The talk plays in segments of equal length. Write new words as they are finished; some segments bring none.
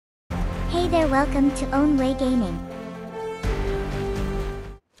Hey there, welcome to Own Way Gaming.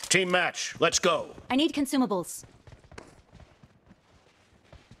 Team match, let's go. I need consumables.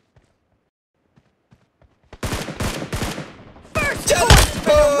 First point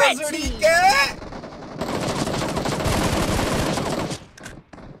for the red team!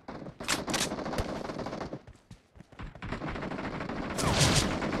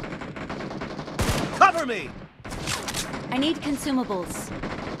 Cover me! I need consumables.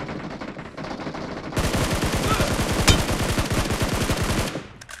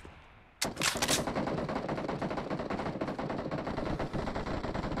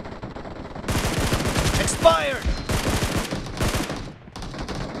 Expired!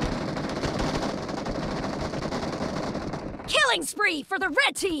 Killing spree for the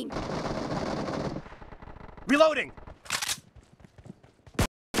red team! Reloading!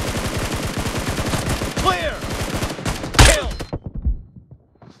 Clear! Kill!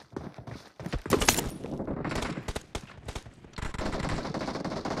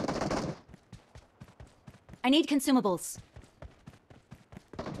 I need consumables.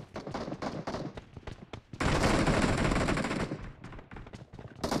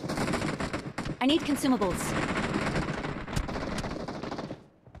 I need consumables.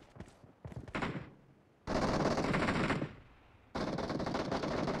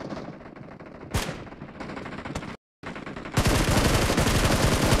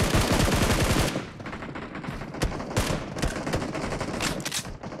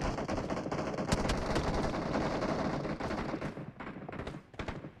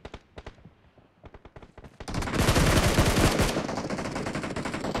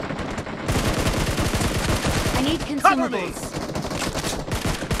 I need Cover me! consumables.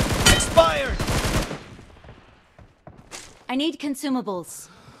 Expired! I need consumables.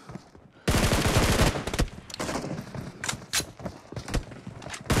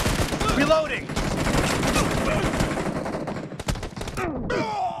 Reloading!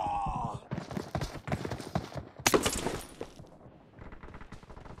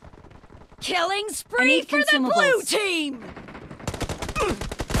 Killing I spree need for the consumables. blue team!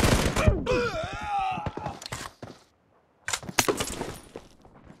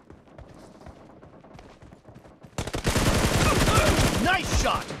 Nice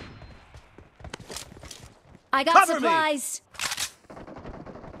shot! I got Cover me. supplies.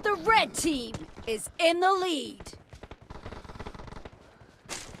 The red team is in the lead.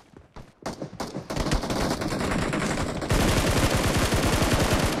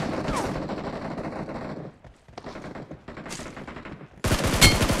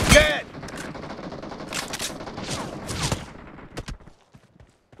 Dead!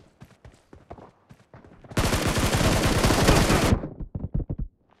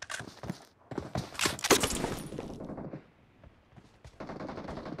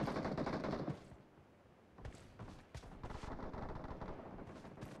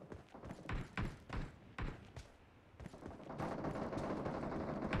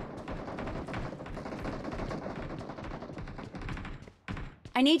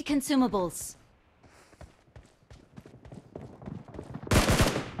 I need consumables.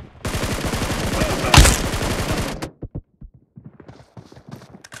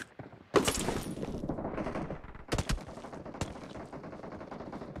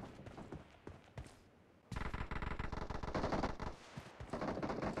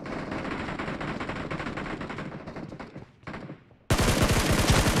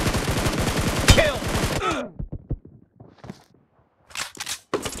 Kill!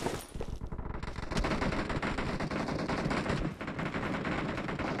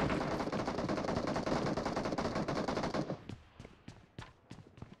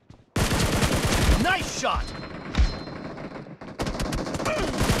 Nice shot!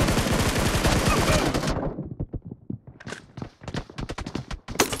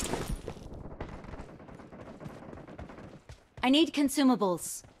 I need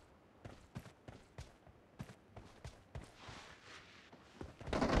consumables.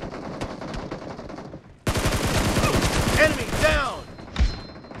 Enemy down!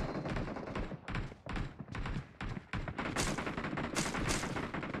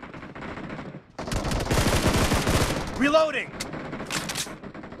 Reloading!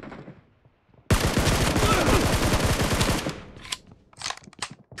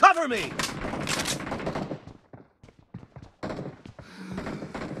 Cover me!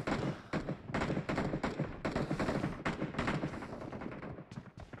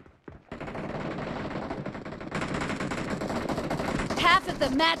 Half of the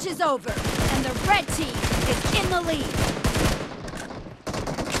match is over, and the red team is in the lead.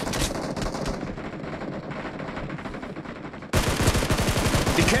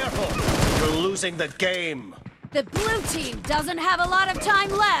 Be careful! You're losing the game. The blue team doesn't have a lot of time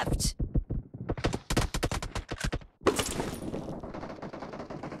left.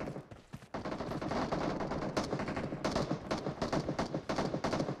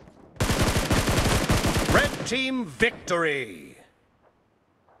 Red team victory.